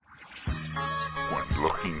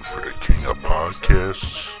Looking for the king of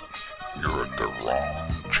podcasts? You're at the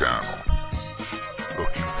wrong channel.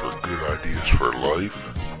 Looking for good ideas for life?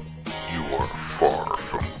 You are far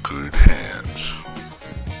from good hands.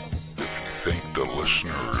 If you think the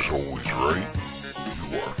listener is always right,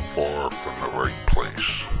 you are far from the right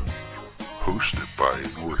place. Hosted by a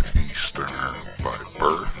Northeasterner by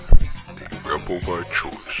birth, a rebel by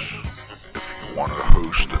choice. If you want a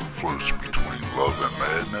host that floats between love and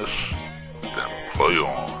madness, then play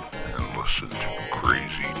on and listen to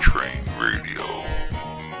Crazy Train Radio.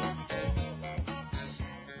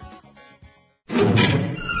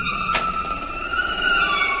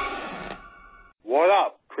 What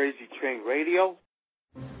up, Crazy Train Radio?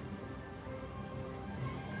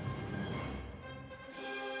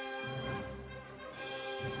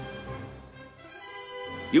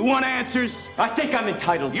 You want answers? I think I'm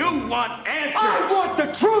entitled. You want answers? I want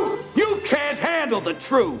the truth! You can't handle the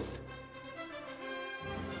truth!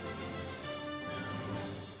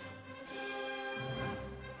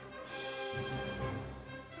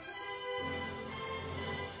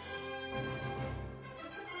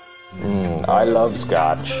 I love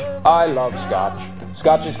scotch. I love scotch.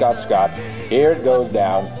 Scotchy, scotch, scotch. Here it goes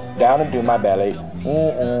down into my belly.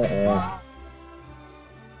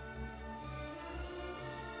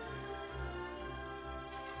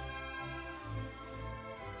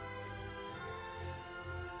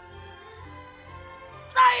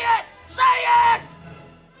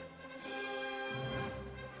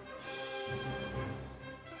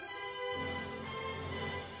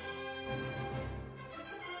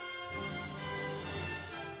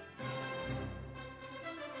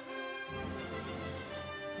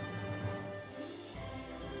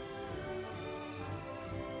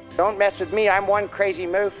 Don't mess with me, I'm one crazy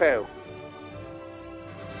mofo.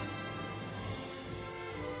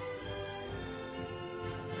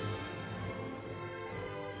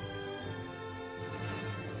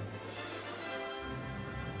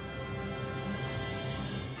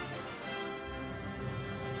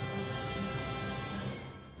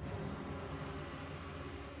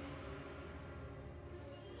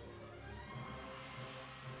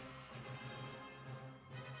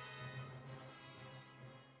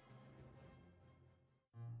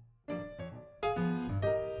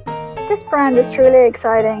 This brand is truly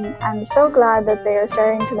exciting and I'm so glad that they are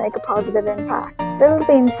starting to make a positive impact. Little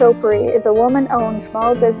Bean Soapery is a woman-owned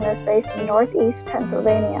small business based in Northeast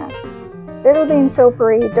Pennsylvania. Little Bean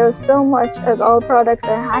Soapery does so much as all products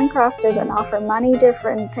are handcrafted and offer many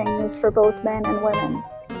different things for both men and women.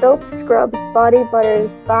 Soaps, scrubs, body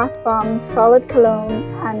butters, bath bombs, solid cologne,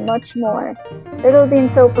 and much more. Little Bean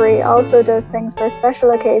Soapery also does things for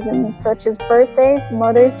special occasions such as birthdays,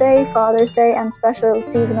 Mother's Day, Father's Day, and special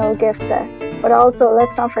seasonal gift sets. But also,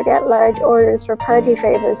 let's not forget large orders for party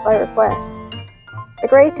favors by request. The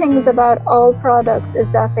great things about all products is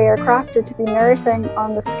that they are crafted to be nourishing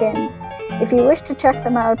on the skin. If you wish to check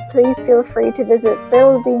them out, please feel free to visit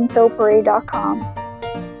littlebeansoapery.com.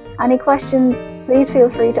 Any questions, please feel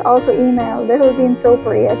free to also email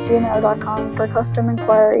littlebeansoapery@gmail.com for custom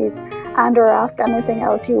inquiries and or ask anything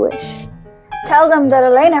else you wish. Tell them that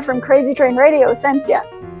Elena from Crazy Train Radio sent ya.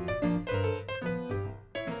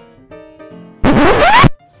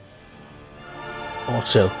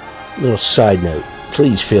 Also, little side note,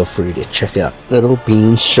 please feel free to check out Little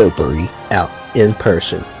Bean Soapery out in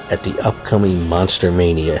person at the upcoming Monster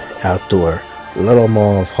Mania Outdoor Little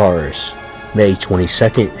Mall of Horrors, May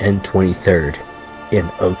 22nd and 23rd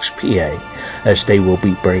in Oaks, PA, as they will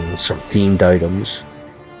be bringing some themed items,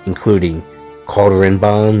 including cauldron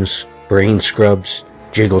bombs, brain scrubs,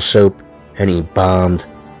 jiggle soap, and embalmed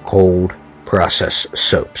cold process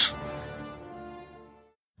soaps.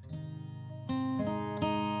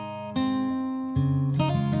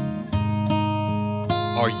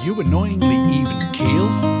 Are you annoyingly even keel?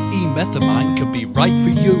 E-methamine could be right for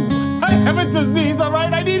you. I have a disease,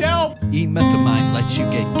 alright? I need help! E-methamine lets you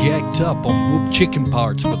get gagged up on whoop chicken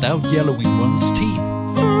parts without yellowing one's teeth.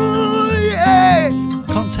 Yeah!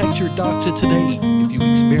 Contact your doctor today if you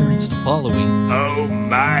experience the following. Oh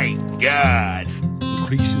my God!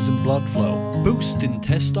 Increases in blood flow, boost in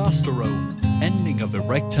testosterone, ending of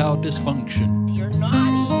erectile dysfunction. You're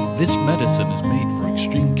naughty! This medicine is made for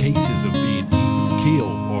extreme cases of being even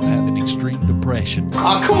keel or having extreme depression.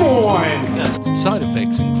 Oh, come on! Side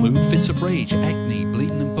effects include fits of rage, acne,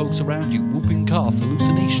 bleeding in folks around you, whooping cough,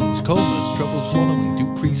 hallucinations, comas, trouble swallowing,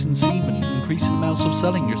 decrease in semen, increasing amounts of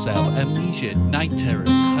selling yourself, amnesia, night terrors,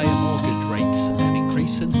 higher mortgage rates, and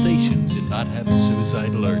increased sensations in not having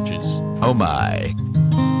suicidal urges. Oh my.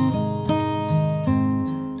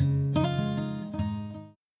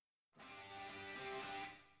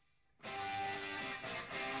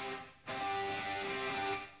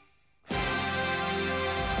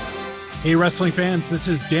 Hey, wrestling fans, this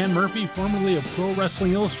is Dan Murphy, formerly of Pro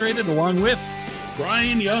Wrestling Illustrated, along with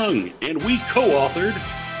Brian Young, and we co-authored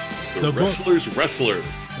The Wrestler's Wrestler.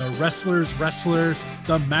 The Wrestler's Wrestlers,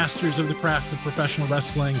 the masters of the craft of professional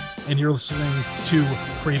wrestling, and you're listening to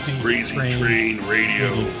Crazy Train Radio.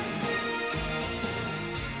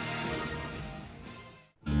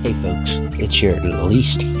 Hey folks, it's your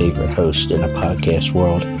least favorite host in the podcast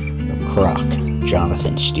world, Croc,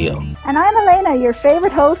 Jonathan Steele. And I'm Elena, your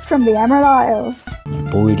favorite host from the Emerald Isle.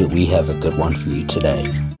 And boy, do we have a good one for you today.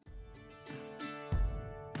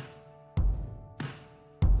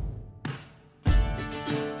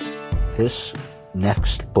 This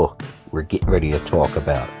next book we're getting ready to talk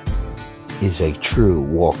about is a true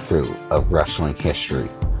walkthrough of wrestling history,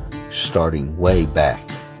 starting way back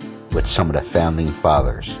with some of the founding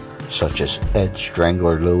fathers, such as Ed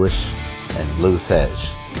Strangler Lewis and Lou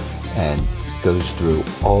Thez, and goes through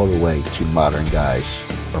all the way to modern guys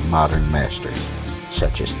or modern masters,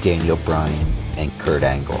 such as Daniel Bryan and Kurt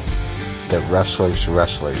Angle. The Wrestler's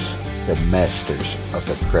Wrestlers, the masters of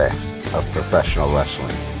the craft of professional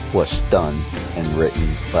wrestling, was done and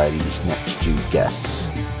written by these next two guests,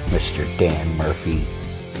 Mr. Dan Murphy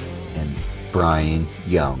and Brian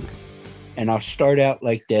Young. And I'll start out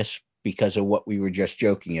like this because of what we were just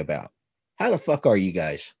joking about. How the fuck are you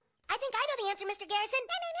guys? I think I know the answer, Mr. Garrison.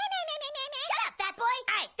 Shut up, fat boy.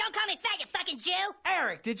 Hey, don't call me fat, you fucking Jew.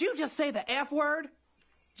 Eric, did you just say the F word?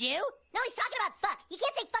 Jew? No, he's talking about fuck. You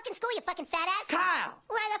can't say fuck in school, you fucking fat ass. Kyle.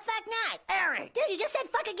 Why the fuck not? Eric. Dude, you just said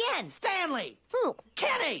fuck again. Stanley. Who?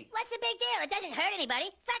 Kenny. What's the big deal? It doesn't hurt anybody.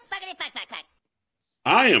 Fuck, fuckity, fuck, fuck, fuck.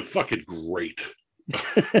 I am fucking great.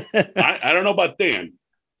 I don't know about Dan,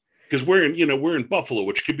 because we're in Buffalo,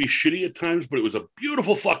 which can be shitty at times, but it was a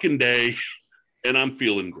beautiful fucking day, and I'm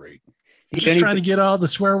feeling great. You're just trying to get all the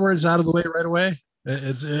swear words out of the way right away?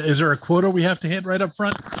 Is there a quota we have to hit right up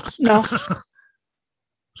front? No.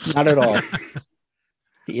 Not at all.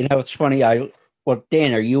 You know, it's funny.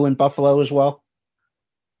 Dan, are you in Buffalo as well?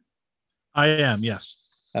 I am,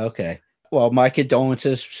 yes. Okay. Well, my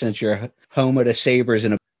condolences since you're home of the Sabres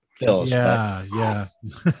and the Bills. Yeah.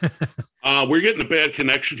 We're getting a bad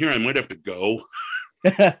connection here. I might have to go.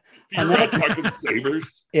 You're not talking Sabres.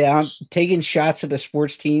 Yeah, I'm taking shots at the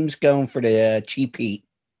sports teams, going for the cheap heat,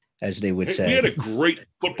 as they would say. We had a great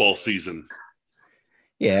football season.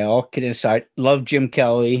 Yeah, all kidding aside, love Jim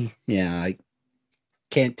Kelly. Yeah, I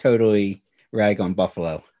can't totally rag on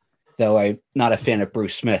Buffalo, though I'm not a fan of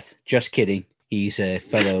Bruce Smith. Just kidding. He's a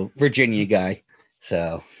fellow Virginia guy,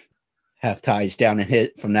 so have ties down and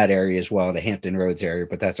hit from that area as well, the Hampton Roads area,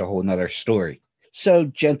 but that's a whole nother story. So,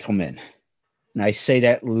 gentlemen, and I say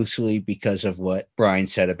that loosely because of what Brian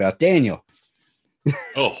said about Daniel.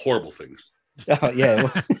 Oh, horrible things. Oh, yeah.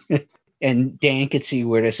 And Dan could see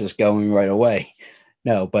where this is going right away.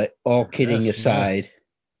 No, but all kidding aside,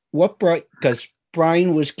 because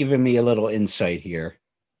Brian was giving me a little insight here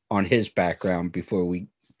on his background before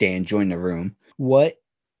Dan joined the room. What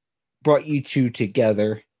brought you two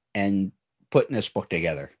together and putting this book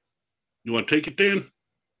together? You want to take it, Dan?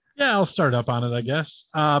 Yeah, I'll start up on it, I guess.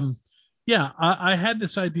 I had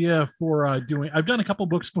this idea for I've done a couple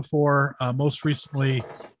books before, most recently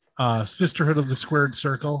Sisterhood of the Squared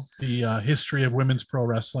Circle, the history of women's pro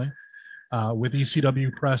wrestling. With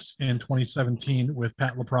ECW Press in 2017 with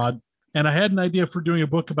Pat LaPrade. And I had an idea for doing a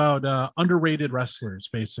book about underrated wrestlers,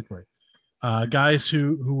 basically. Guys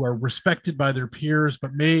who are respected by their peers,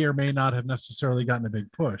 but may or may not have necessarily gotten a big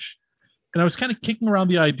push. And I was kind of kicking around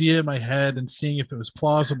the idea in my head and seeing if it was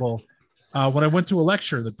plausible when I went to a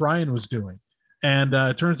lecture that Brian was doing. And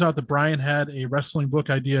it turns out that Brian had a wrestling book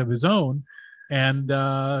idea of his own and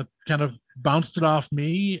kind of bounced it off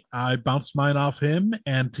me. I bounced mine off him,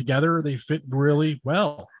 and together they fit really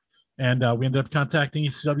well. And we ended up contacting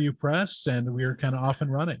ECW Press, and we were kind of off and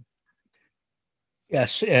running.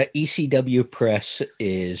 Yes, ECW Press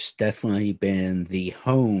is definitely been the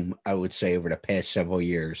home, I would say, over the past several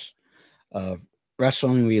years of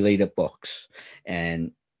wrestling-related books,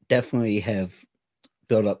 and definitely have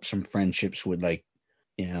built up some friendships with,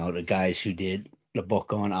 the guys who did the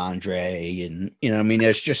book on Andre, and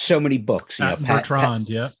there's just so many books. Bertrand,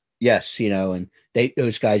 yeah. Yes, and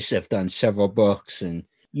those guys have done several books, and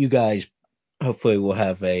you guys hopefully will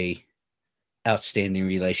have a outstanding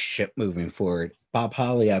relationship moving forward. Bob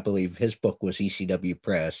Holly, I believe his book was ECW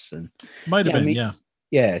Press, and might have been.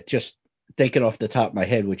 Yeah, just thinking off the top of my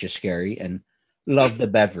head, which is scary, and love the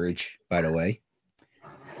beverage, by the way.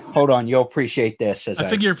 Hold on, you'll appreciate this. I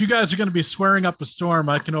figure if you guys are going to be swearing up a storm,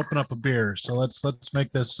 I can open up a beer. So let's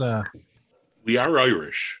make this. We are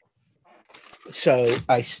Irish. So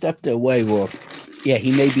I stepped away. Well, yeah,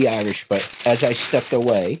 he may be Irish, but as I stepped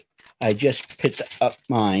away, I just picked up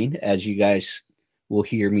mine, as you guys will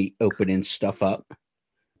hear me opening stuff up.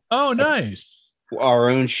 Oh, nice. Our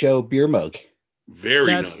own show beer mug.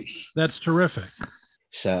 Very nice. That's terrific.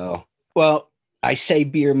 So, well, I say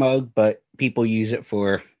beer mug, but people use it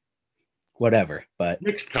for whatever. But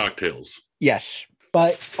mixed cocktails. Yes.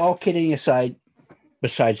 But all kidding aside,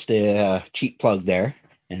 besides the cheap plug there,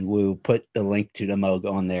 and we'll put the link to the mug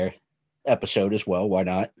on their episode as well. Why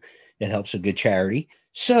not? It helps a good charity.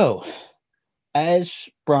 So, as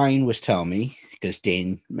Brian was telling me, because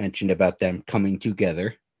Dan mentioned about them coming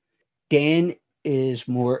together, Dan is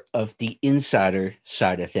more of the insider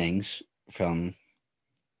side of things from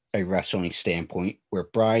a wrestling standpoint, where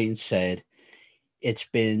Brian said it's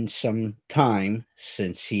been some time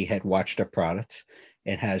since he had watched a product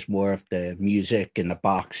and has more of the music and the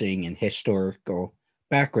boxing and historical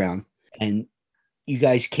background. And you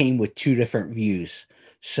guys came with two different views.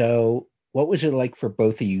 So what was it like for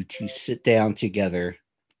both of you to sit down together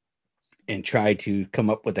and try to come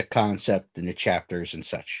up with a concept and the chapters and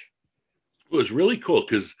such? It was really cool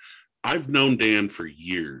because I've known Dan for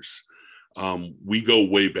years. We go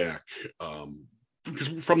way back because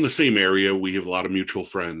we're from the same area. We have a lot of mutual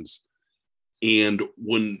friends. And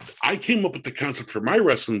when I came up with the concept for my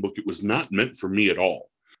wrestling book, it was not meant for me at all.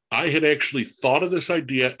 I had actually thought of this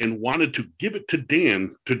idea and wanted to give it to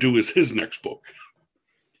Dan to do as his next book.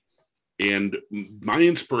 And my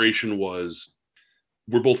inspiration was,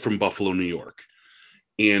 we're both from Buffalo, New York.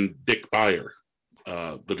 And Dick Beyer,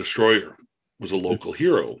 the Destroyer, was a local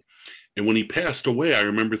hero. And when he passed away, I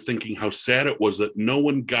remember thinking how sad it was that no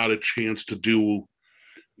one got a chance to do,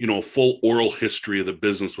 a full oral history of the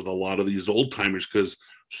business with a lot of these old timers, because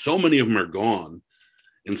so many of them are gone.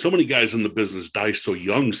 And so many guys in the business die so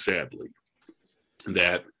young, sadly,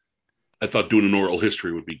 that I thought doing an oral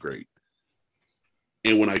history would be great.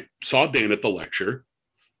 And when I saw Dan at the lecture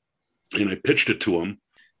and I pitched it to him,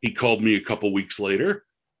 he called me a couple weeks later.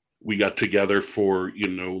 We got together for,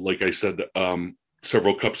 like I said,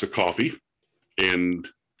 several cups of coffee. And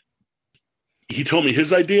he told me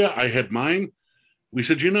his idea. I had mine. We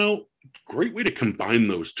said, great way to combine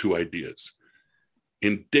those two ideas.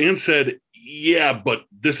 And Dan said, yeah, but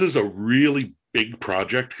this is a really big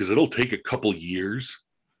project because it'll take a couple years.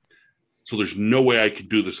 So there's no way I can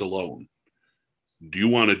do this alone. Do you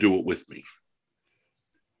want to do it with me?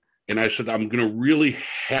 And I said, I'm going to really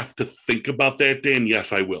have to think about that, Dan.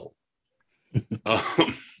 Yes, I will.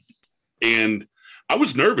 And I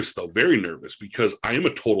was nervous, though, very nervous, because I am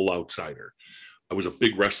a total outsider. I was a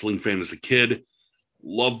big wrestling fan as a kid,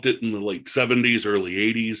 loved it in the late 70s, early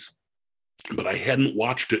 80s, but I hadn't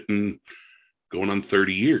watched it in going on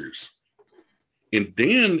 30 years. And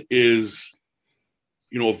Dan is,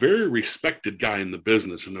 a very respected guy in the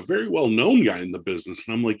business and a very well-known guy in the business.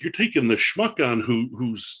 And I'm like, you're taking the schmuck on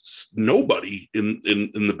who's nobody in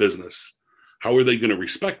the business. How are they going to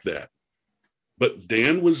respect that? But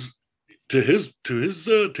Dan was, to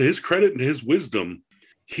his credit and his wisdom,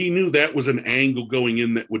 he knew that was an angle going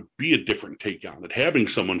in that would be a different take on it, having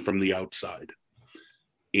someone from the outside.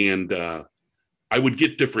 And I would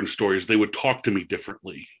get different stories. They would talk to me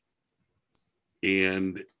differently.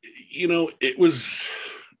 And, it was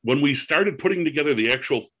when we started putting together the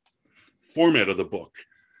actual format of the book,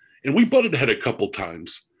 and we butted head a couple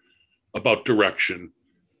times about direction.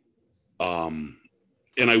 And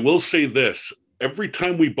I will say this, every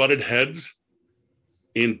time we butted heads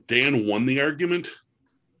and Dan won the argument,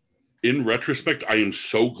 in retrospect, I am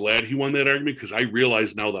so glad he won that argument, because I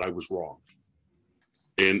realize now that I was wrong.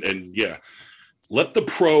 And yeah, let the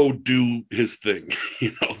pro do his thing.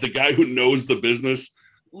 The guy who knows the business,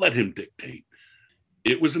 let him dictate.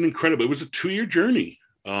 It was a 2-year journey.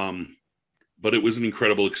 But it was an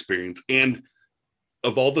incredible experience. And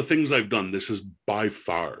of all the things I've done, this is by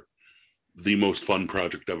far the most fun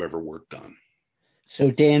project I've ever worked on. So,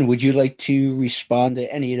 Dan, would you like to respond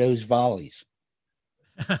to any of those volleys?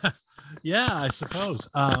 Yeah, I suppose.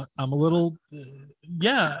 I'm a little,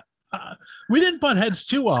 we didn't butt heads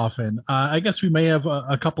too often. I guess we may have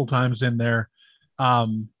a couple times in there.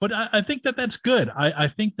 But I think that's good. I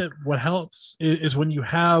think that what helps is when you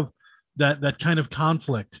have that kind of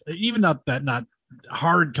conflict, even not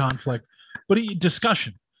hard conflict, but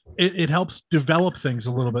discussion. It helps develop things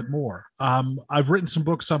a little bit more. I've written some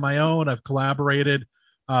books on my own. I've collaborated.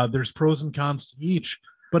 There's pros and cons to each.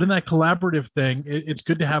 But in that collaborative thing, it's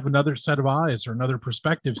good to have another set of eyes or another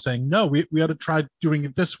perspective saying, no, we ought to try doing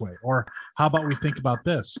it this way. Or how about we think about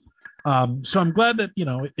this? So I'm glad that,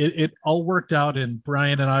 it all worked out and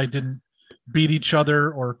Brian and I didn't beat each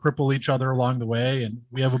other or cripple each other along the way. And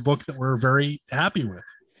we have a book that we're very happy with.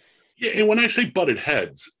 Yeah. And when I say butted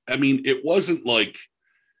heads, I mean, it wasn't like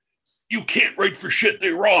you can't write for shit,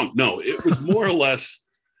 they're wrong. No, it was more or less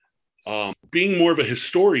being more of a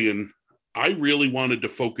historian. I really wanted to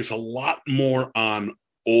focus a lot more on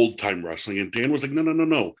old time wrestling. And Dan was like,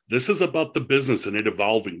 no. This is about the business and it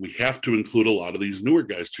evolving. We have to include a lot of these newer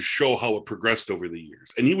guys to show how it progressed over the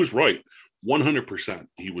years. And he was right. 100%.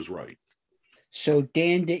 He was right. So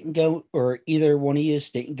Dan didn't go, or either one of you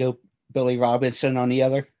didn't go Billy Robinson on the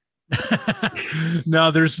other?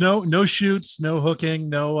 No, there's no shoots, no hooking,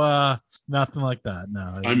 no nothing like that.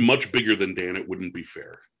 No. I'm much bigger than Dan. It wouldn't be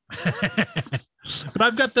fair. But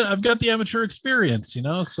I've got the amateur experience,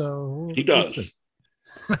 so he does.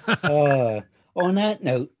 On that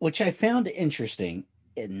note, which I found interesting,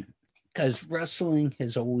 because wrestling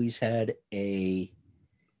has always had a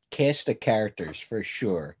cast of characters for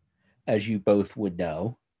sure, as you both would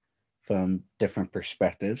know from different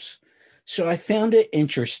perspectives. So I found it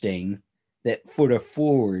interesting that for the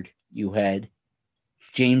forward, you had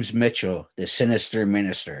James Mitchell, the Sinister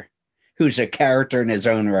Minister, who's a character in his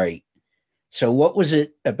own right. So what was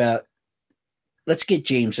it about? Let's get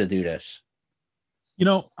James to do this.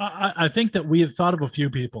 I think that we had thought of a few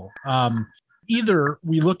people. Either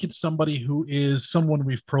we look at somebody who is someone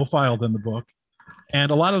we've profiled in the book, and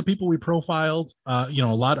a lot of the people we profiled, a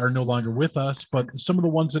lot are no longer with us, but some of the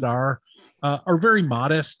ones that are very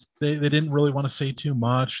modest. They didn't really want to say too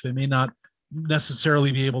much. They may not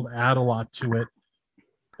necessarily be able to add a lot to it.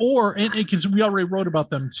 Or, because we already wrote about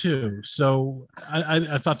them too. So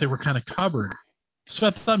I thought they were kind of covered. So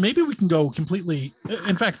I thought maybe we can go completely.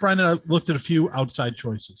 In fact, Brian and I looked at a few outside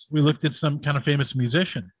choices. We looked at some kind of famous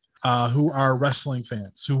musician who are wrestling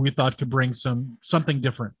fans, who we thought could bring something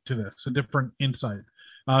different to this, a different insight.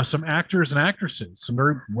 Some actors and actresses, some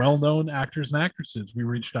very well-known actors and actresses we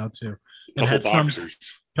reached out to. And had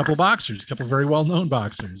couple boxers, couple very well-known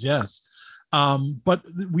boxers, yes. But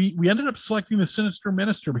we ended up selecting the Sinister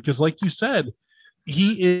Minister because, like you said,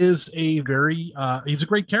 he is he's a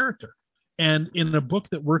great character. And in a book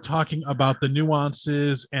that we're talking about the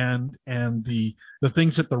nuances and the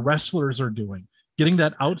things that the wrestlers are doing, getting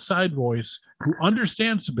that outside voice who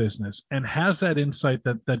understands the business and has that insight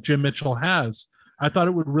that Jim Mitchell has, I thought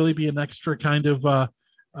it would really be an extra kind of, what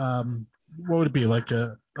would it be, like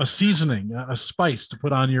a seasoning, a spice to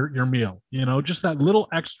put on your meal, just that little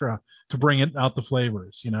extra to bring it out the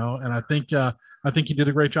flavors, and I think you did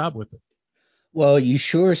a great job with it. Well, you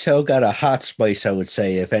sure as hell got a hot spice, I would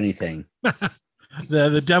say, if anything.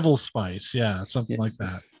 the devil spice, yeah, something like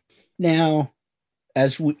that. Now,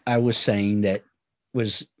 as I was saying, that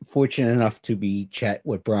was fortunate enough to be chat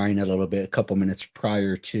with Brian a little bit, a couple minutes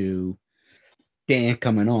prior to Dan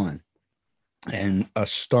coming on and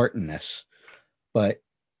us starting this. But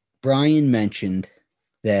Brian mentioned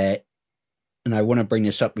that, and I want to bring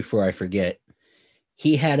this up before I forget,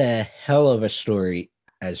 he had a hell of a story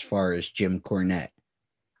as far as Jim Cornette.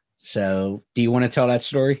 So do you want to tell that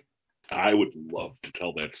story? I would love to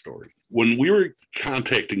tell that story. When we were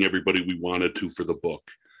contacting everybody we wanted to for the book,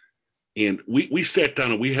 and we sat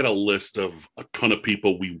down and we had a list of a ton of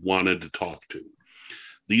people we wanted to talk to.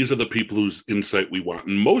 These are the people whose insight we want.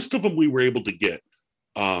 And most of them we were able to get.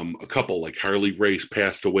 A couple, like Harley Race,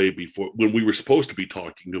 passed away when we were supposed to be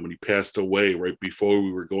talking to him, and he passed away right before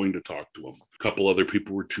we were going to talk to him. A couple other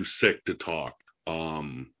people were too sick to talk.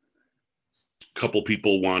 Couple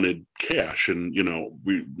people wanted cash, and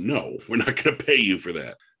we're not going to pay you for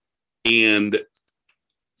that. And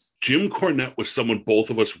Jim Cornette was someone both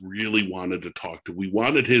of us really wanted to talk to. We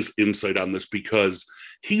wanted his insight on this because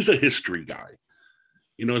he's a history guy.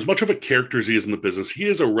 As much of a character as he is in the business, he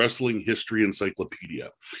is a wrestling history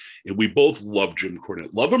encyclopedia. And we both love Jim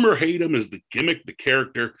Cornette. Love him or hate him as the gimmick, the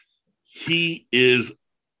character. He is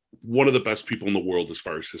one of the best people in the world as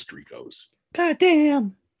far as history goes. God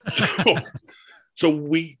damn. So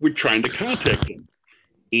we were trying to contact him.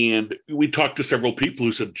 And we talked to several people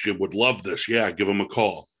who said, Jim would love this. Yeah, give him a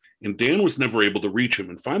call. And Dan was never able to reach him.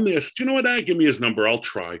 And finally I said, you know what? Give me his number. I'll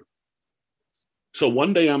try. So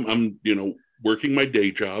one day I'm working my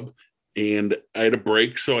day job, and I had a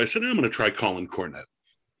break. So I said, I'm going to try calling Cornette.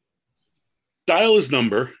 Dial his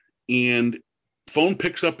number, and phone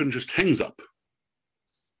picks up and just hangs up.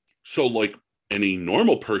 So like any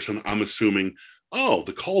normal person, I'm assuming,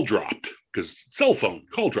 the call dropped, because cell phone,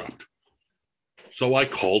 call dropped. So I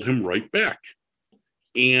called him right back.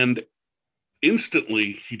 And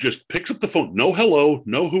instantly, he just picks up the phone. No hello,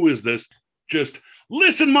 no who is this. Just,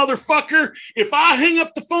 listen, motherfucker, if I hang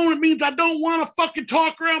up the phone, it means I don't want to fucking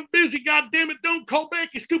talk or I'm busy. God damn it, don't call back,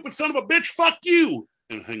 you stupid son of a bitch. Fuck you.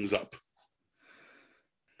 And hangs up.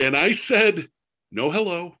 And I said, no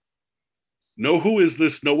hello. No who is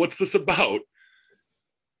this? No what's this about?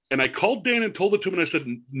 And I called Dan and told it to him, and I said,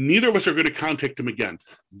 neither of us are going to contact him again.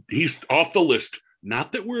 He's off the list.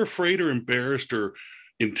 Not that we're afraid or embarrassed or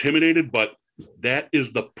intimidated, but that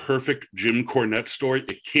is the perfect Jim Cornette story.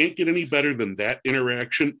 It can't get any better than that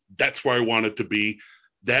interaction. That's where I want it to be.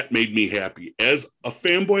 That made me happy. As a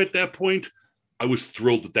fanboy at that point, I was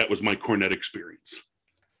thrilled that was my Cornette experience.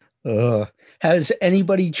 Has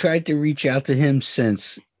anybody tried to reach out to him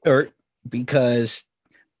since? Or because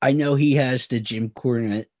I know he has the Jim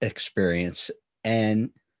Cornette experience,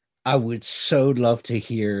 and I would so love to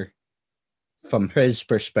hear from his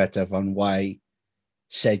perspective on why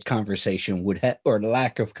said conversation would or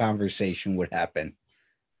lack of conversation would happen.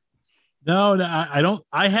 No, I don't.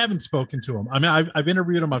 I haven't spoken to him. I mean, I've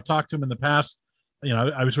interviewed him. I've talked to him in the past. You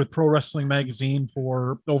know, I was with Pro Wrestling Magazine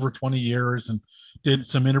for over 20 years and did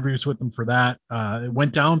some interviews with them for that.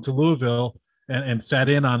 Went down to Louisville and sat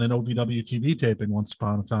in on an OVW TV taping once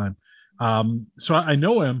upon a time. So I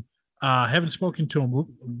know him. Haven't spoken to him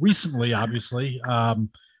recently, obviously.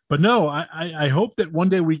 But no, I hope that one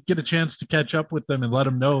day we get a chance to catch up with them and let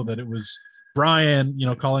them know that it was Brian, you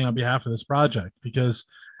know, calling on behalf of this project, because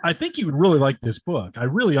I think he would really like this book. I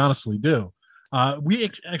really honestly do. We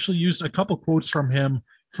actually used a couple quotes from him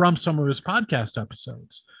from some of his podcast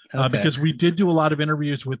episodes, because we did do a lot of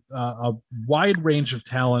interviews with a wide range of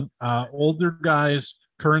talent, older guys,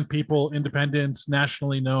 current people, independents,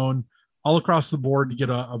 nationally known, all across the board, to get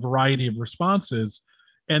a variety of responses.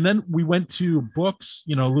 And then we went to books,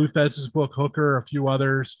 you know, Lou Thesz's book, Hooker, a few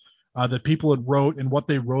others that people had wrote and what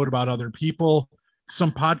they wrote about other people,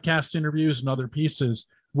 some podcast interviews and other pieces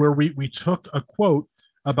where we took a quote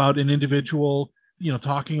about an individual, you know,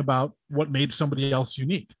 talking about what made somebody else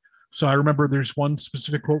unique. So I remember there's one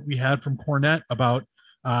specific quote we had from Cornette about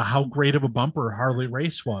how great of a bumper Harley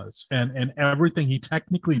Race was, and everything he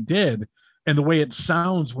technically did, and the way it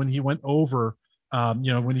sounds when he went over,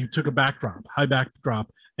 you know, when he took a backdrop, high backdrop,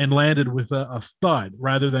 and landed with a thud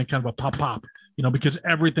rather than kind of a pop, you know, because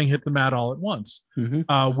everything hit the mat all at once,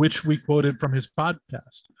 which we quoted from his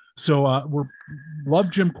podcast. So we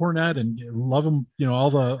love Jim Cornette and love him, you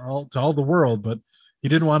know, to all the world, but he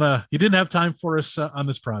didn't have time for us on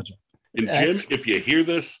this project. And Jim, if you hear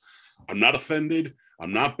this, I'm not offended.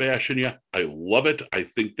 I'm not bashing you. I love it. I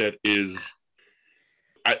think that's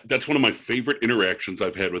one of my favorite interactions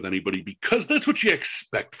I've had with anybody, because that's what you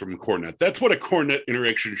expect from Cornette. That's what a Cornette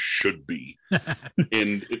interaction should be.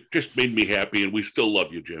 And it just made me happy. And we still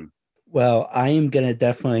love you, Jim. Well, I am going to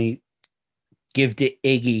definitely give the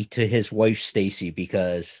Iggy to his wife, Stacy,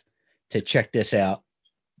 because to check this out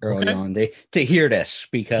early on, to hear this,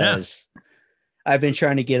 because I've been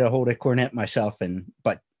trying to get a hold of Cornette myself,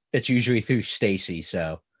 but it's usually through Stacy.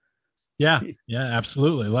 So yeah,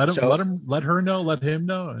 absolutely. Let her know, let him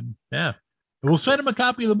know. And we'll send him a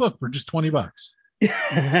copy of the book for just $20.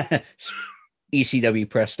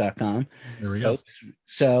 ECWpress.com. There we go.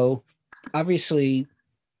 So obviously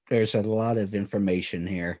there's a lot of information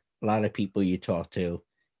here. A lot of people you talk to,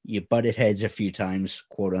 you butted heads a few times,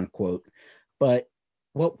 quote unquote. But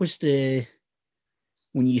what was when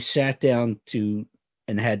you sat down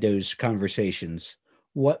and had those conversations,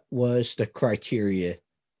 what was the criteria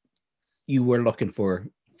you were looking for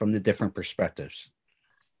from the different perspectives?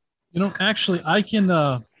 You know, actually, I can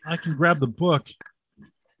grab the book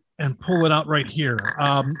and pull it out right here.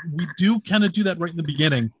 We do kind of do that right in the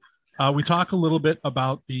beginning. We talk a little bit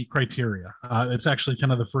about the criteria. It's actually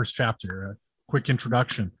kind of the first chapter, a quick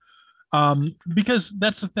introduction. Because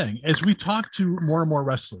that's the thing. As we talk to more and more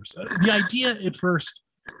wrestlers, the idea at first,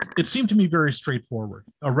 it seemed to me very straightforward.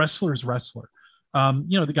 A wrestler's wrestler.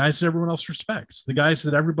 You know, the guys that everyone else respects, the guys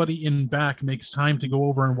that everybody in back makes time to go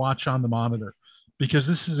over and watch on the monitor. Because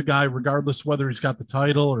this is a guy, regardless whether he's got the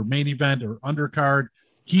title or main event or undercard,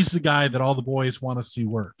 he's the guy that all the boys want to see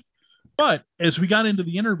work. But as we got into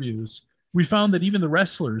the interviews, we found that even the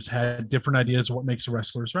wrestlers had different ideas of what makes a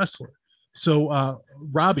wrestler's wrestler. So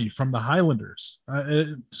Robbie from the Highlanders,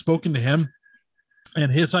 spoken to him,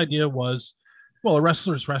 and his idea was, well, a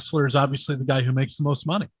wrestler's wrestler is obviously the guy who makes the most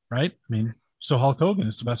money, right? I mean, so Hulk Hogan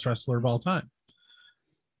is the best wrestler of all time.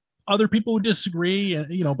 Other people would disagree,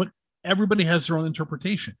 you know, but everybody has their own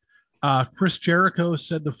interpretation. Chris Jericho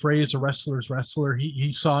said the phrase "a wrestler's wrestler."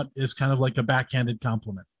 He saw it as kind of like a backhanded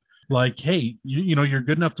compliment, like, "Hey, you know, you're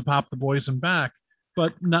good enough to pop the boys in back,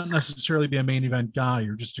 but not necessarily be a main event guy.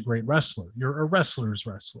 You're just a great wrestler. You're a wrestler's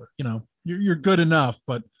wrestler. You know, you're good enough,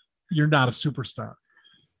 but you're not a superstar."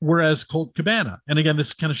 Whereas Colt Cabana, and again,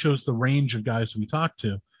 this kind of shows the range of guys we talk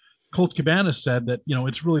to. Colt Cabana said that, you know,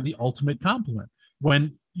 it's really the ultimate compliment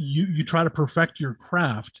when you try to perfect your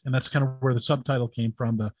craft, and that's kind of where the subtitle came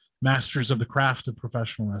from, the Masters of the Craft of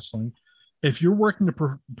Professional Wrestling. If you're working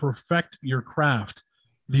to perfect your craft,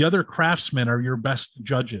 the other craftsmen are your best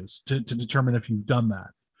judges to determine if you've done that.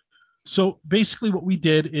 So basically what we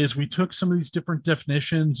did is we took some of these different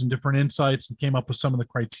definitions and different insights and came up with some of the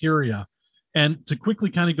criteria. And to quickly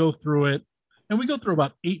kind of go through it, and we go through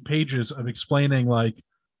about 8 pages of explaining, like,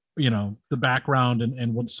 the background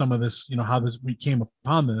and what some of this, how we came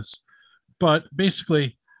upon this. But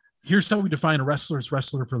basically, here's how we define a wrestler's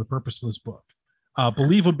wrestler for the purpose of this book.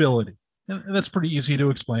 Believability. And that's pretty easy to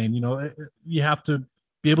explain. You have to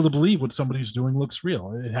be able to believe what somebody's doing looks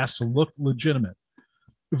real. It has to look legitimate.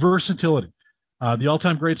 Versatility. The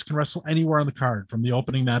all-time greats can wrestle anywhere on the card, from the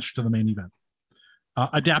opening match to the main event.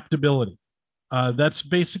 Adaptability. That's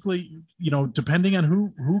basically, depending on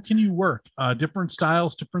who can you work, different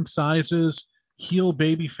styles, different sizes, heel,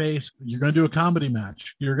 baby face. You're going to do a comedy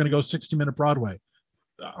match. You're going to go 60-minute Broadway.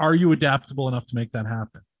 Are you adaptable enough to make that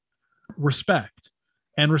happen? Respect.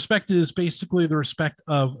 And respect is basically the respect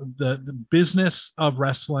of the business of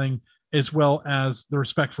wrestling, as well as the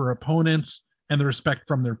respect for opponents and the respect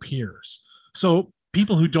from their peers. So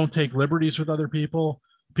people who don't take liberties with other people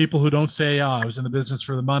who don't say, oh, I was in the business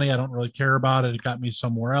for the money, I don't really care about it, it got me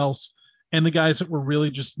somewhere else, and the guys that were really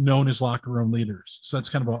just known as locker room leaders. So that's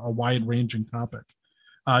kind of a wide-ranging topic.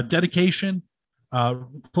 Dedication,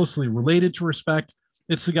 closely related to respect.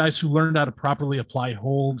 It's the guys who learned how to properly apply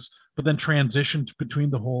holds, but then transitioned between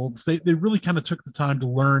the holds. They really kind of took the time to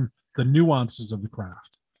learn the nuances of the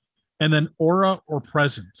craft. And then aura or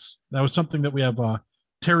presence. That was something that we have,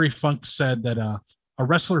 Terry Funk said that a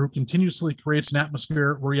wrestler who continuously creates an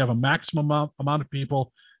atmosphere where you have a maximum amount of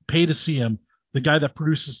people pay to see him, the guy that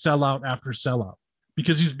produces sellout after sellout,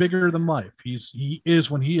 because he's bigger than life. He is,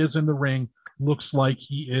 when he is in the ring, looks like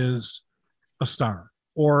he is a star,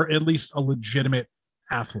 or at least a legitimate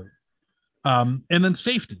athlete. And then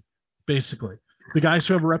safety, basically. The guys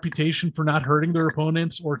who have a reputation for not hurting their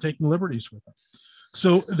opponents or taking liberties with them.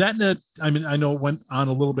 So that, I know it went on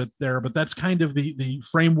a little bit there, but that's kind of the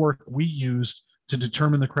framework we used to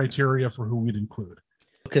determine the criteria for who we'd include.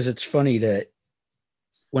 Because it's funny that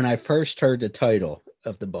when I first heard the title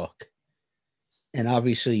of the book, and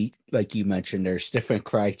obviously, like you mentioned, there's different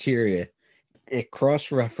criteria, it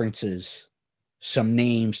cross-references some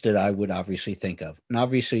names that I would obviously think of. And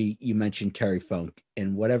obviously, you mentioned Terry Funk,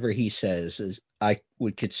 and whatever he says is I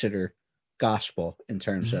would consider gospel in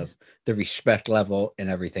terms of the respect level and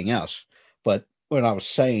everything else. But what I was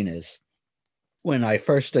saying is, when I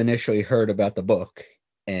first initially heard about the book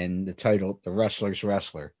and the title, The Wrestler's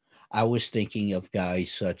Wrestler, I was thinking of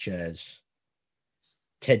guys such as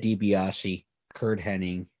Ted DiBiase, Kurt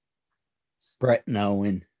Hennig, Brett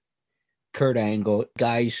Owen, Kurt Angle,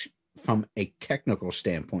 guys from a technical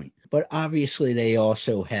standpoint. But obviously they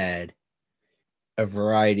also had a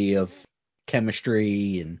variety of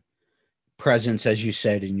chemistry and presence, as you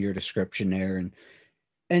said in your description there.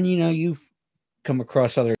 And you've come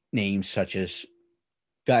across other names such as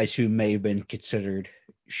guys who may have been considered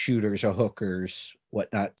shooters or hookers,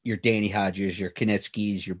 whatnot, your Danny Hodges, your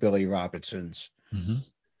Kanitzkis, your Billy Robinsons,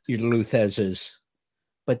 your Luthezes.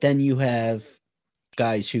 But then you have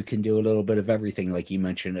guys who can do a little bit of everything, like you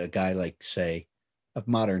mentioned, a guy like, say, of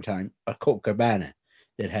modern time, a Colt Cabana,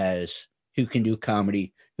 who can do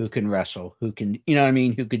comedy, who can wrestle, who can,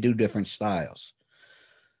 who could do different styles.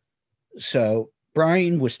 So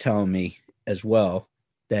Brian was telling me as well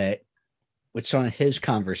that with some of his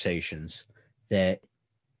conversations that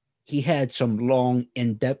he had some long,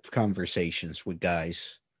 in-depth conversations with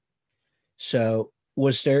guys. So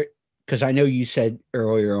was there, because I know you said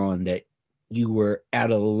earlier on that you were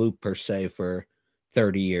out of the loop per se for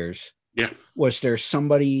 30 years. Yeah. Was there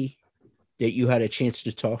somebody that you had a chance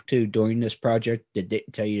to talk to during this project that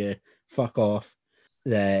didn't tell you to fuck off,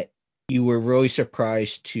 that you were really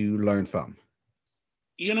surprised to learn from?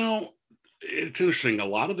 It's interesting. A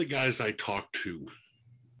lot of the guys I talked to,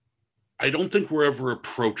 I don't think were ever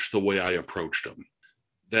approached the way I approached them.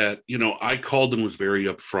 That, I called and was very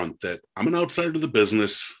upfront that I'm an outsider to the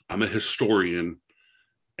business. I'm a historian,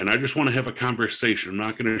 and I just want to have a conversation. I'm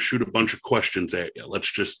not going to shoot a bunch of questions at you.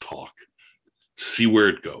 Let's just talk, see where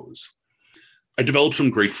it goes. I developed some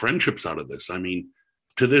great friendships out of this. I mean,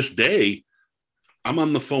 to this day, I'm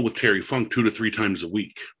on the phone with Terry Funk 2 to 3 times a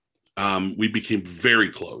week. We became very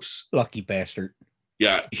close. Lucky bastard.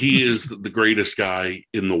 Yeah, he is the greatest guy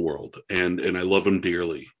in the world, and I love him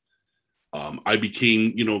dearly. I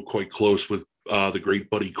became, quite close with the great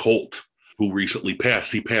Buddy Colt, who recently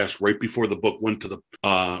passed. He passed right before the book went to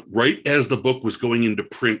right as the book was going into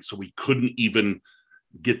print, so we couldn't even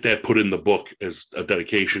get that put in the book as a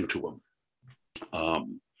dedication to him.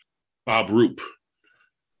 Bob Roop.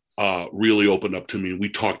 really opened up to me. We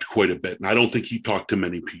talked quite a bit, and I don't think he talked to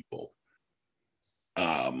many people.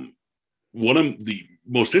 One of the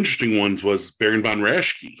most interesting ones was Baron von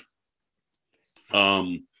Raschke,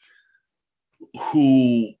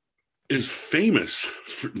 who is famous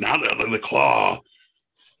for not the Claw,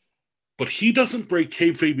 but he doesn't break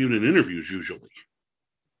kayfabe even in interviews usually.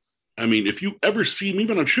 I mean, if you ever see him,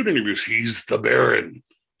 even on shoot interviews, he's the Baron.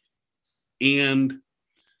 And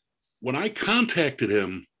when I contacted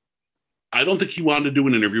him, I don't think he wanted to do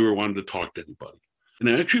an interview or wanted to talk to anybody. And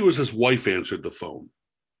actually, it was his wife answered the phone.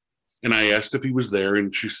 And I asked if he was there,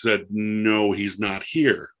 and she said, no, he's not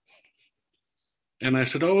here. And I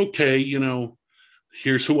said, oh, okay,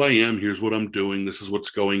 here's who I am. Here's what I'm doing. This is what's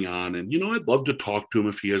going on. And, I'd love to talk to him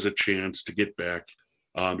if he has a chance to get back.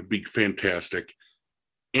 It'd be fantastic.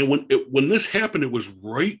 And when this happened, it was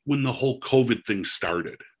right when the whole COVID thing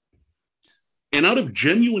started. And out of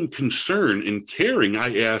genuine concern and caring,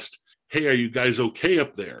 I asked, hey, are you guys okay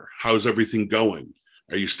up there? How's everything going?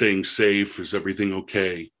 Are you staying safe? Is everything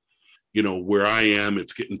okay? Where I am,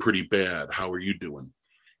 it's getting pretty bad. How are you doing?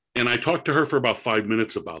 And I talked to her for about 5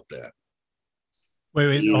 minutes about that.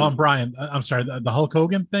 Wait, hold on, Brian. I'm sorry. The Hulk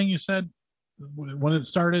Hogan thing you said when it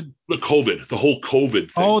started? The whole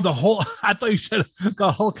COVID thing. Oh, I thought you said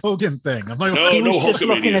the Hulk Hogan thing. I'm like, no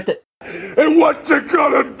Hulkamania. And what you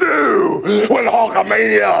gonna do when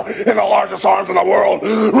Hulkamania and the largest arms in the world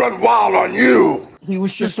run wild on you? He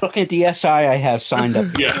was just looking at the SI I have signed up.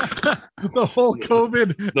 Yeah. The whole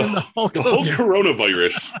COVID and the Hulk whole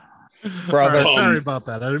coronavirus. Brother. Sorry about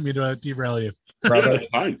that. I didn't mean to derail you. Brother. That's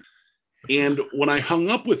fine. And when I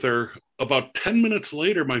hung up with her, about 10 minutes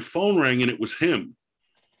later, my phone rang and it was him.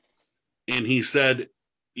 And he said,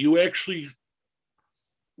 you actually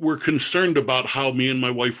were concerned about how me and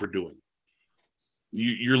my wife were doing.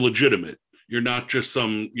 You're legitimate. You're not just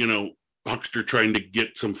some, huckster trying to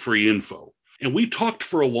get some free info. And we talked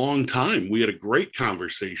for a long time. We had a great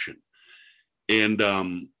conversation. And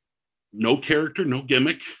no character, no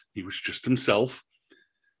gimmick. He was just himself.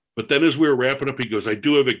 But then as we were wrapping up, he goes, I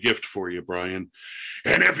do have a gift for you, Brian.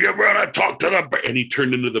 And if you want to talk to and he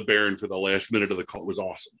turned into the Baron for the last minute of the call. It was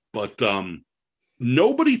awesome. But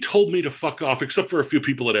nobody told me to fuck off except for a few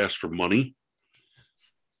people that asked for money.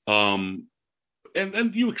 And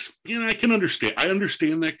I can understand. I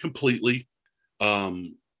understand that completely.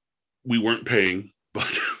 We weren't paying,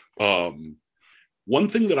 but one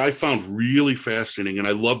thing that I found really fascinating, and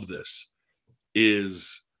I love this,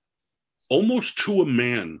 is almost to a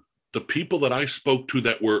man, the people that I spoke to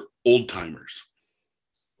that were old timers.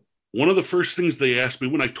 One of the first things they asked me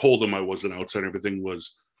when I told them I was an outsider, everything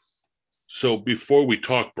was, so before we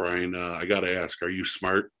talk, Brian, I got to ask, are you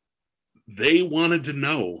smart? They wanted to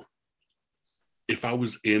know if I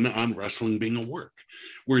was in on wrestling being a work.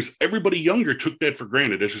 Whereas everybody younger took that for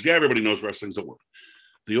granted. It's just, yeah, everybody knows wrestling's a work.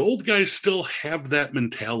 The old guys still have that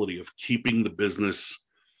mentality of keeping the business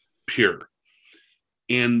pure.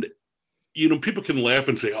 And, people can laugh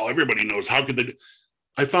and say, oh, everybody knows. How could they?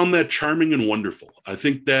 I found that charming and wonderful. I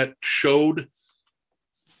think that showed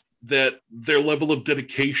that their level of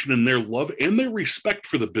dedication and their love and their respect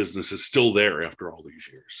for the business is still there after all these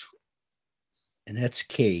years. And that's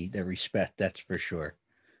key, the respect, that's for sure.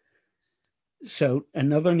 So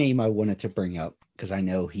another name I wanted to bring up, because I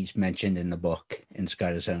know he's mentioned in the book and it's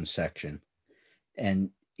got his own section. And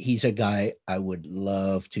he's a guy I would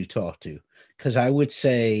love to talk to, because I would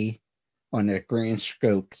say on the grand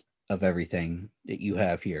scope of everything that you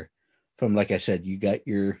have here, from, like I said, you got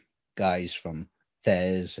your guys from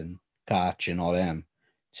Thez and Koch and all them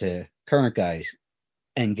to current guys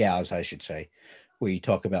and gals, I should say, where you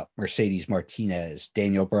talk about Mercedes Martinez,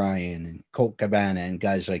 Daniel Bryan, and Colt Cabana, and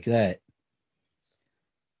guys like that.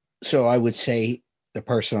 So I would say the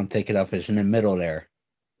person I'm thinking of is in the middle there,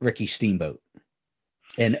 Ricky Steamboat.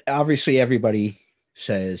 And obviously everybody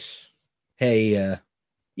says, hey,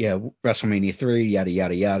 WrestleMania 3, yada,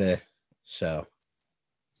 yada, yada. So.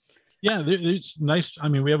 Yeah, it's nice. I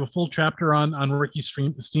mean, we have a full chapter on Ricky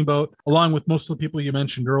Steamboat, along with most of the people you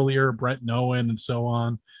mentioned earlier, Brett Owen and so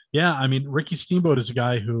on. Yeah, I mean, Ricky Steamboat is a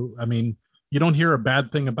guy who, I mean, you don't hear a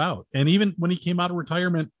bad thing about. And even when he came out of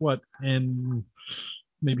retirement, in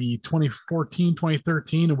maybe 2014,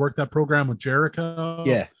 2013, and worked that program with Jericho.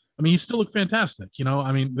 Yeah. I mean, he still looked fantastic.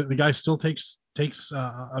 I mean, the guy still takes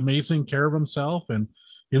amazing care of himself, and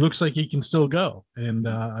he looks like he can still go. And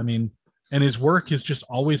I mean, and his work has just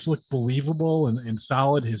always looked believable and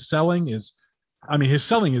solid. His selling is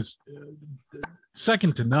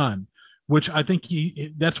second to none, which I think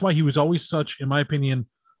that's why he was always such, in my opinion,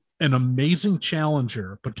 an amazing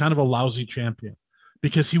challenger, but kind of a lousy champion,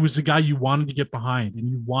 because he was the guy you wanted to get behind and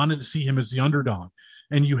you wanted to see him as the underdog.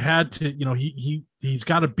 and you had to, you know, he's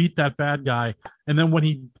got to beat that bad guy. And then when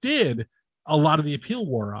he did, a lot of the appeal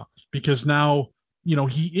wore off because now, you know,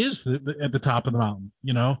 he is at the top of the mountain,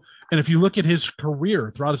 you know. And if you look at his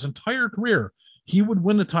career, throughout his entire career, he would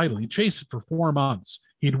win the title. He'd chase it for 4 months.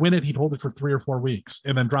 He'd win it. He'd hold it for 3 or 4 weeks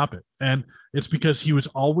and then drop it. And it's because he was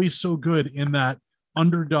always so good in that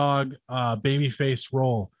underdog babyface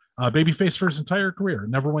role. Babyface for his entire career,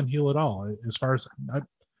 never went heel at all. As far as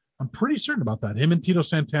I'm pretty certain about that. Him and Tito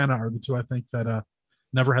Santana are the two I think that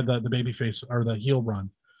never had the babyface or the heel run.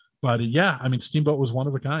 But yeah, I mean, Steamboat was one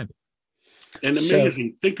of a kind. And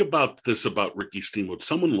amazing. Think about this about Ricky Steamboat.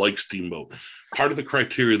 Someone like Steamboat, part of the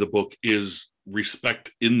criteria of the book is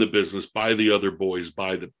respect in the business by the other boys,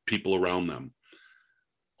 by the people around them.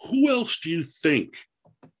 Who else do you think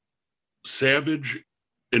Savage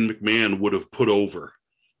and McMahon would have put over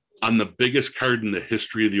on the biggest card in the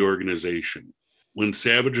history of the organization? When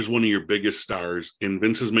Savage is one of your biggest stars and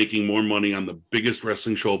Vince is making more money on the biggest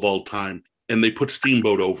wrestling show of all time, and they put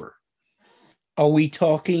Steamboat over. Are we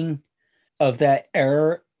talking of that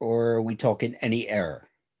era, or are we talking any era?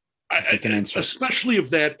 Especially of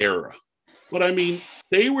that era. But I mean,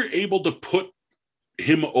 they were able to put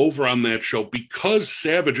him over on that show because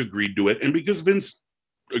Savage agreed to it and because Vince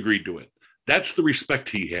agreed to it. That's the respect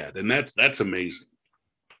he had, and that's amazing.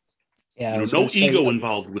 Yeah, you know, no ego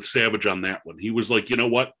involved with Savage on that one. He was like, you know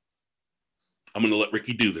what? I'm going to let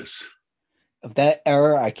Ricky do this. Of that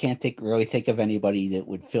era, I can't really think of anybody that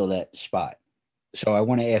would fill that spot. So I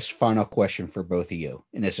want to ask final question for both of you,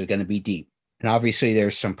 and this is going to be deep. And obviously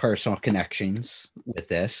there's some personal connections with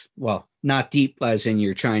this. Well, not deep as in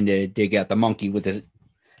you're trying to dig out the monkey with the,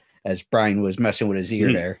 as Brian was messing with his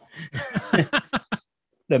ear there.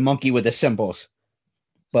 The monkey with the symbols.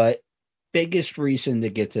 But biggest reason to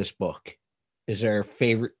get this book, is there a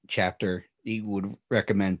favorite chapter you would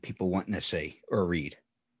recommend people wanting to see or read?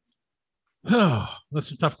 Oh,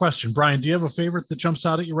 that's a tough question. Brian, do you have a favorite that jumps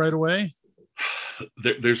out at you right away?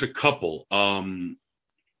 There's a couple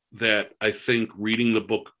that I think reading the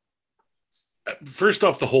book, first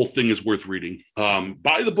off, the whole thing is worth reading.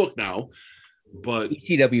 Buy the book now, but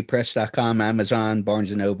ECWpress.com, Amazon,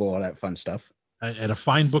 Barnes & Noble, all that fun stuff. At a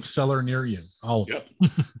fine bookseller near you. All of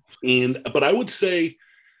it. But I would say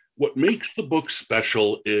what makes the book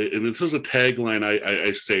special, and this is a tagline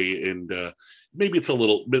I say, and maybe it's a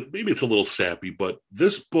little sappy, but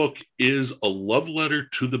this book is a love letter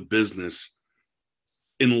to the business,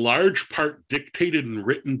 in large part dictated and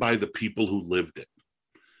written by the people who lived it.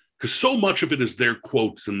 Because so much of it is their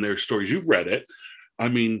quotes and their stories. You've read it. I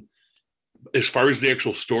mean, as far as the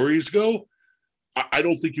actual stories go, I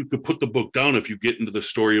don't think you could put the book down if you get into the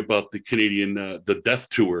story about the Canadian, the death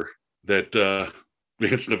tour that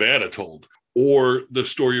Vance Nevada told, or the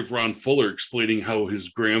story of Ron Fuller explaining how his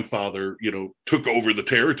grandfather, you know, took over the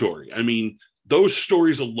territory. I mean, those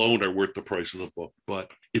stories alone are worth the price of the book.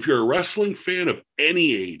 But if you're a wrestling fan of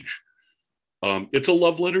any age, it's a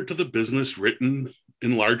love letter to the business written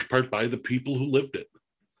in large part by the people who lived it.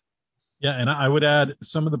 Yeah, and I would add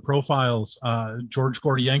some of the profiles, George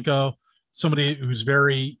Gordienko, somebody who's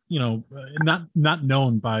very, you know, not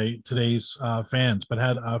known by today's fans, but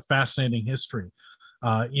had a fascinating history.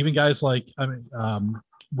 Even guys like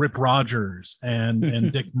Rip Rogers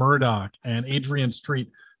and Dick Murdoch and Adrian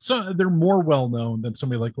Street. So they're more well known than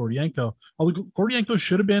somebody like Gordienko. Although Gordienko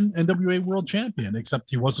should have been NWA World Champion, except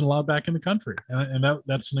he wasn't allowed back in the country, and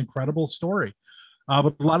that's an incredible story.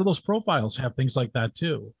 But a lot of those profiles have things like that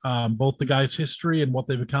too. Both the guy's history and what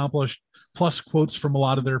they've accomplished, plus quotes from a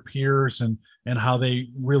lot of their peers and how they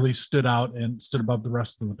really stood out and stood above the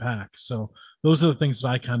rest of the pack. So those are the things that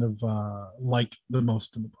I kind of like the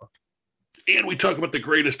most in the book. And we talk about the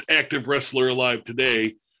greatest active wrestler alive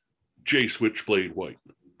today, Jay Switchblade White.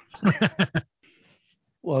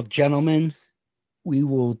 Well, gentlemen, we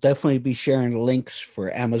will definitely be sharing links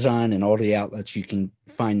for Amazon and all the outlets you can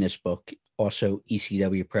find this book. Also,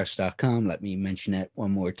 ECWpress.com. Let me mention that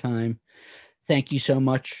one more time. Thank you so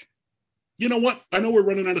much. You know what? I know we're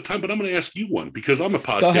running out of time, but I'm going to ask you one because I'm a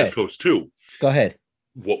podcast host too. Go ahead.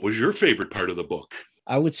 What was your favorite part of the book?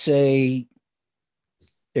 I would say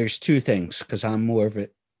there's two things because I'm more of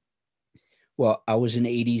it. Well, I was an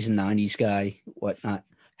 80s and 90s guy, whatnot.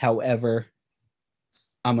 However,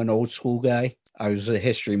 I'm an old school guy. I was a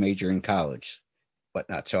history major in college,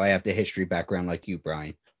 whatnot. So I have the history background like you,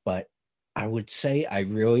 Brian. But I would say I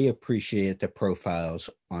really appreciate the profiles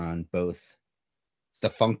on both the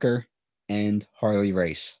Funker and Harley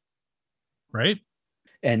Race. Right.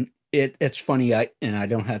 And it's funny, I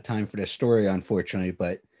don't have time for this story, unfortunately,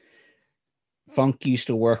 but Funk used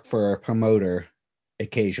to work for a promoter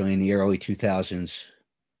occasionally in the early 2000s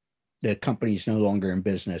the company's no longer in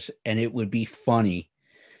business, and it would be funny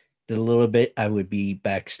the little bit I would be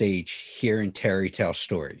backstage hearing Terry tell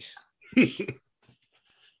stories.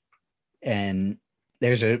 And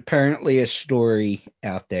there's apparently a story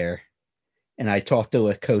out there, and I talked to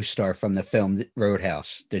a co-star from the film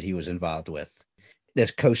Roadhouse that he was involved with.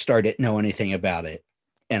 This co-star didn't know anything about it,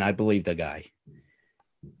 and I believe the guy.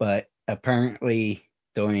 But apparently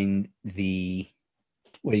during the,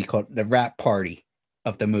 the wrap party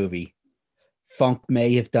of the movie, Funk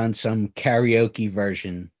may have done some karaoke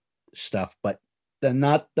version stuff, but they're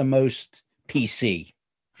not the most PC.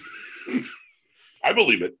 I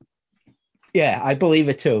believe it. Yeah, I believe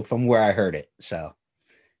it too, from where I heard it. So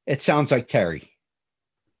it sounds like Terry.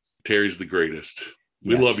 Terry's the greatest.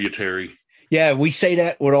 We love you, Terry. Yeah, we say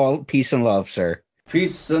that with all peace and love, sir.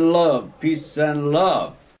 Peace and love. Peace and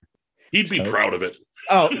love. He'd be proud of it.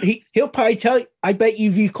 Oh, he'll probably tell you. I bet you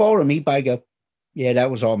if you called him, he'd probably go, yeah,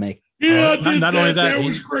 that was all me. Yeah, not only that, that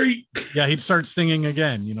was great. Yeah, he'd start singing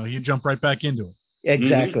again. You know, he'd jump right back into it.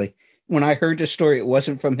 Exactly. Mm-hmm. When I heard the story, it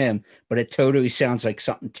wasn't from him, but it totally sounds like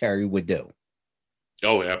something Terry would do.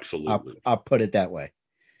 Oh, absolutely. I'll put it that way.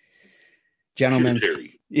 Gentlemen. Sure,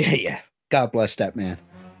 Terry. Yeah. God bless that man.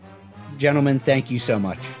 Gentlemen, thank you so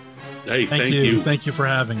much. Hey, thank you. Thank you for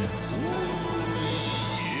having us.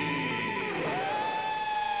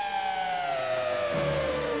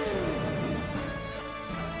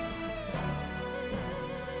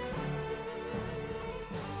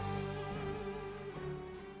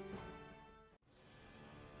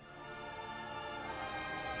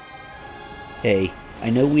 Hey,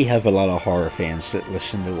 I know we have a lot of horror fans that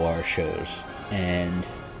listen to our shows, and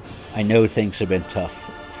I know things have been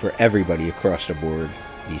tough for everybody across the board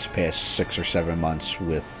these past 6 or 7 months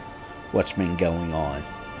with what's been going on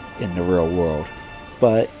in the real world.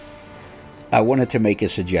 But I wanted to make a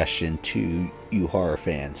suggestion to you horror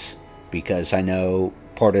fans, because I know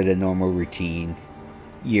part of the normal routine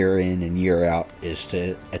year in and year out is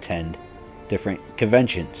to attend different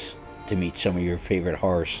conventions to meet some of your favorite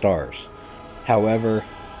horror stars. However,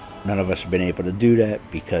 none of us have been able to do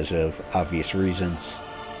that because of obvious reasons.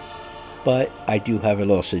 But I do have a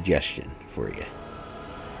little suggestion for you.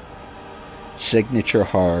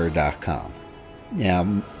 SignatureHorror.com.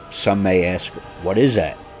 Now, some may ask, what is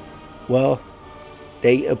that? Well,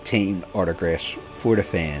 they obtain autographs for the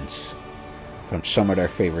fans from some of their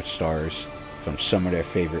favorite stars, from some of their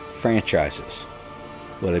favorite franchises,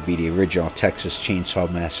 whether it be the original Texas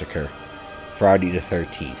Chainsaw Massacre, Friday the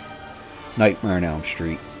 13th, Nightmare on Elm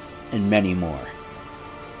Street, and many more.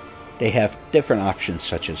 They have different options,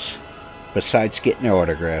 such as, besides getting their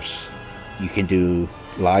autographs, you can do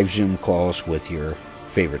live Zoom calls with your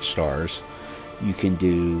favorite stars. You can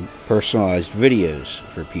do personalized videos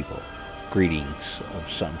for people, greetings of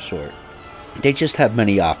some sort. They just have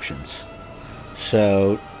many options.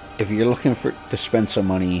 So if you're looking to spend some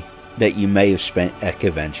money that you may have spent at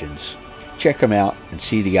conventions, check them out and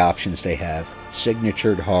see the options they have.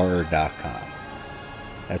 SignatureHorror.com.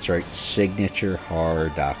 That's right,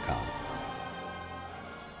 SignatureHorror.com.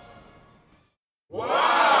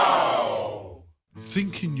 Wow!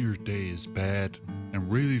 Thinking your day is bad and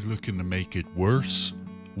really looking to make it worse?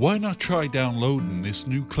 Why not try downloading this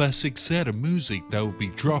new classic set of music that will be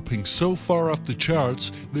dropping so far off the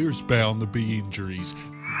charts, there's bound to be injuries.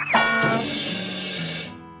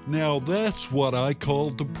 Now that's what I call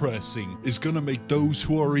depressing. It's gonna make those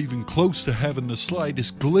who are even close to having the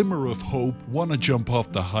slightest glimmer of hope want to jump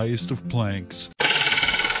off the highest of planks.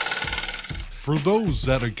 For those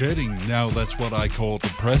that are getting Now That's What I Call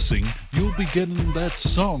Depressing, you'll be getting that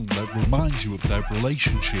song that reminds you of that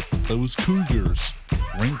relationship with those cougars,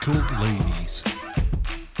 Wrinkled Ladies.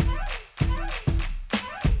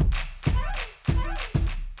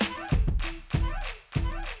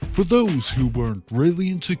 For those who weren't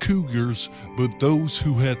really into cougars, but those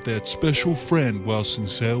who had that special friend whilst in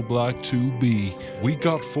Cell Block 2B, we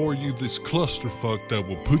got for you this clusterfuck that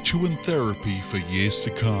will put you in therapy for years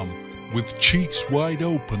to come. With cheeks wide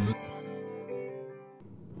open.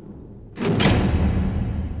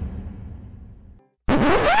 Who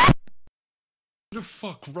the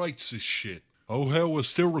fuck writes this shit? Oh hell, we're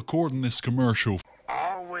still recording this commercial.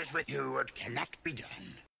 Always with you, it cannot be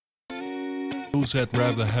done. Those that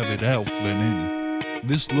rather have it out than in.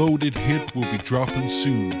 This loaded hit will be dropping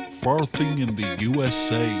soon, farthing in the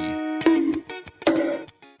USA.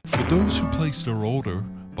 For those who place their order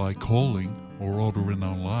by calling or ordering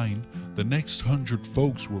online, the next 100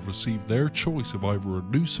 folks will receive their choice of either a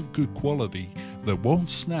noose of good quality that won't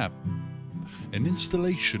snap, an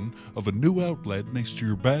installation of a new outlet next to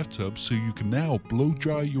your bathtub so you can now blow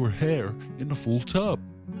dry your hair in a full tub.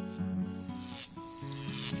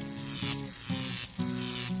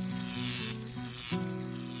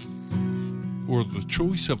 or the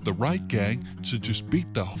choice of the right gang to just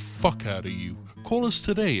beat the fuck out of you. Call us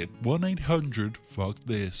today at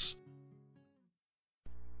 1-800-FUCK-THIS.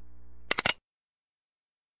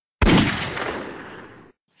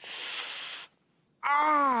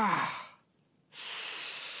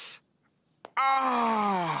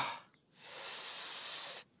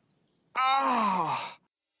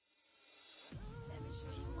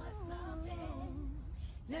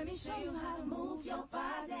 Let me show you how to move your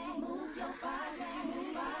body, move your body,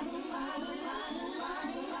 move body, move body, move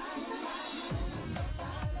body.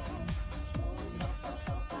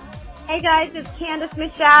 Hey guys, it's Candace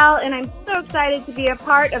Michelle, and I'm so excited to be a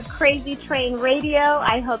part of Crazy Train Radio.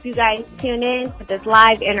 I hope you guys tune in to this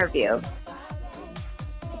live interview.